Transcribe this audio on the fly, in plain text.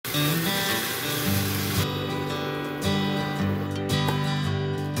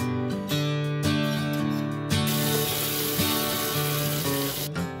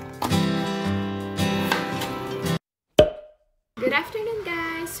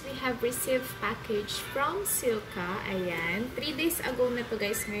have received package from Silka. Ayan. 3 days ago na to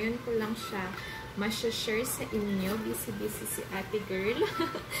guys. Ngayon ko lang siya masya-share sa inyo. Busy-busy si ate girl.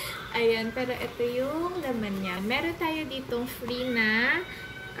 Ayan. Pero ito yung laman niya. Meron tayo ditong free na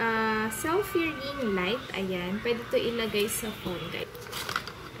selfie ring light. Ayan. Pwede to ilagay sa phone guys.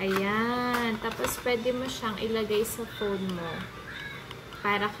 Ayan. Tapos pwede mo siyang ilagay sa phone mo.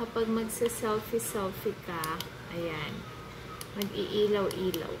 Para kapag magsa-selfie ka, ayan,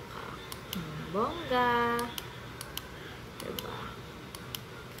 mag-iilaw-ilaw ka. Bongga. Diba?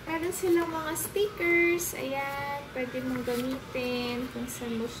 Meron silang mga stickers. Ayan, pwede mong gamitin kung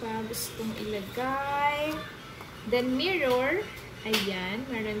saan mo siya gustong ilagay. Then, mirror. Ayan,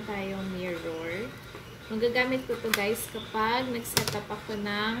 meron tayong mirror. Magagamit ko to guys kapag nag-setup ako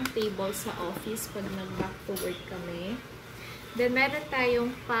ng table sa office pag nag-back to work kami. Then, meron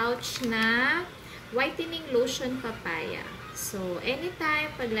tayong pouch na whitening lotion papaya. So,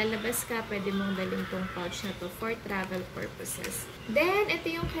 anytime, pag lalabas ka, pwede mong dalhin tong pouch na to for travel purposes. Then,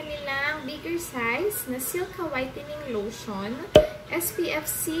 ito yung kanilang bigger size na Silka whitening lotion. SPF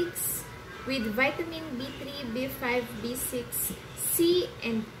 6 with vitamin B3, B5, B6, C,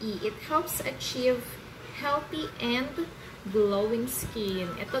 and E. It helps achieve healthy and glowing skin.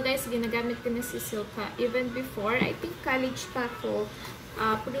 Ito guys, ginagamit ko na si Silka even before. I think college pa ako.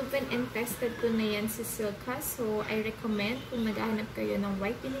 Proven and tested ko na yan si Silka. So, I recommend kung naghahanap kayo ng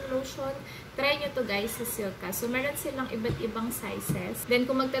whitening lotion, try nyo to guys si Silka. So, meron silang iba't ibang sizes. Then,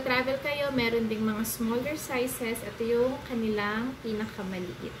 kung magta-travel kayo, meron ding mga smaller sizes. Ito yung kanilang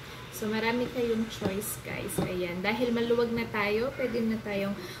pinakamaliit. So, marami kayong choice, guys. Ayan. Dahil maluwag na tayo, pwede na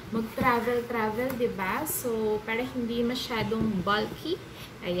tayong mag-travel, diba? So, para hindi masyadong bulky,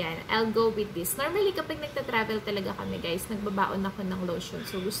 ayan, I'll go with this. Normally, kapag nagta-travel talaga kami, guys, nagbabaon ako ng lotion.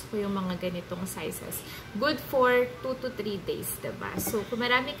 So, gusto ko yung mga ganitong sizes. Good for 2 to 3 days, diba? So, kung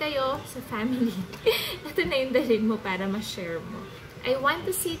marami kayo sa family, ito na yung dalhin mo para ma-share mo. I want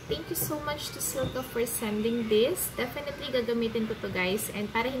to say thank you so much to Silka for sending this. Definitely gagamitin ko to guys. And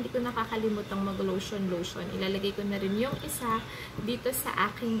para hindi ko nakakalimutang mag-lotion, ilalagay ko na rin yung isa dito sa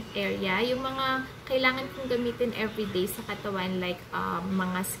aking area. Yung mga kailangan kong gamitin everyday sa katawan like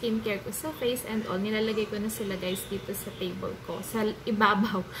mga skincare ko sa face and all. Nilalagay ko na sila guys dito sa table ko. Sa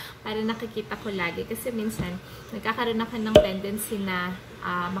ibabaw para nakikita ko lagi. Kasi minsan nagkakaroon ako ng tendency na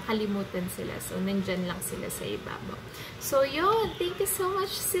makalimutan sila. So, nandyan lang sila sa ibabaw. So, yun. Thank you so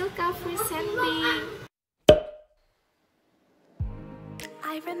much, Silka, for sending.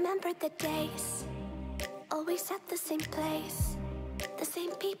 I remember the days, always at the same place, the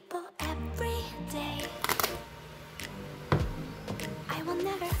same people every day. I will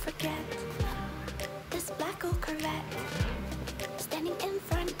never forget this black old Corvette standing in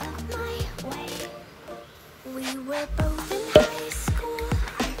front of my way. We were both in high school.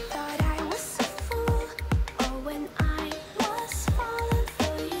 I thought I was a fool. Oh, when I was falling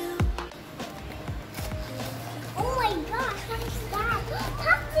for you. Oh my gosh, what is that?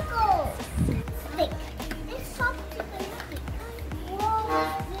 Popsicle! Stick. It's popsicle stick. Whoa,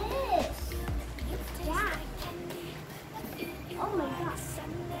 what's this? Yeah. Oh my gosh.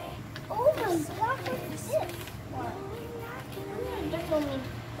 Oh my gosh, what's this? What? Just let me open it.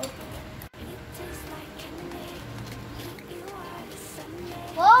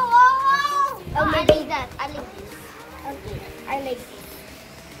 Whoa, whoa, whoa! Oh, I like that. I like this. Okay, I like this.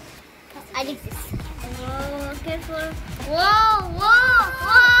 I like this. Whoa, careful. Whoa, whoa,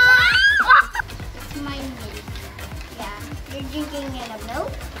 whoa! It's my milk. Yeah. You're drinking yellow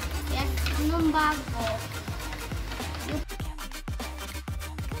milk? Yes, bago.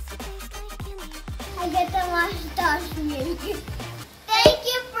 I get the mustache milk. Thank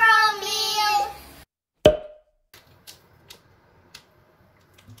you, Promilorganic.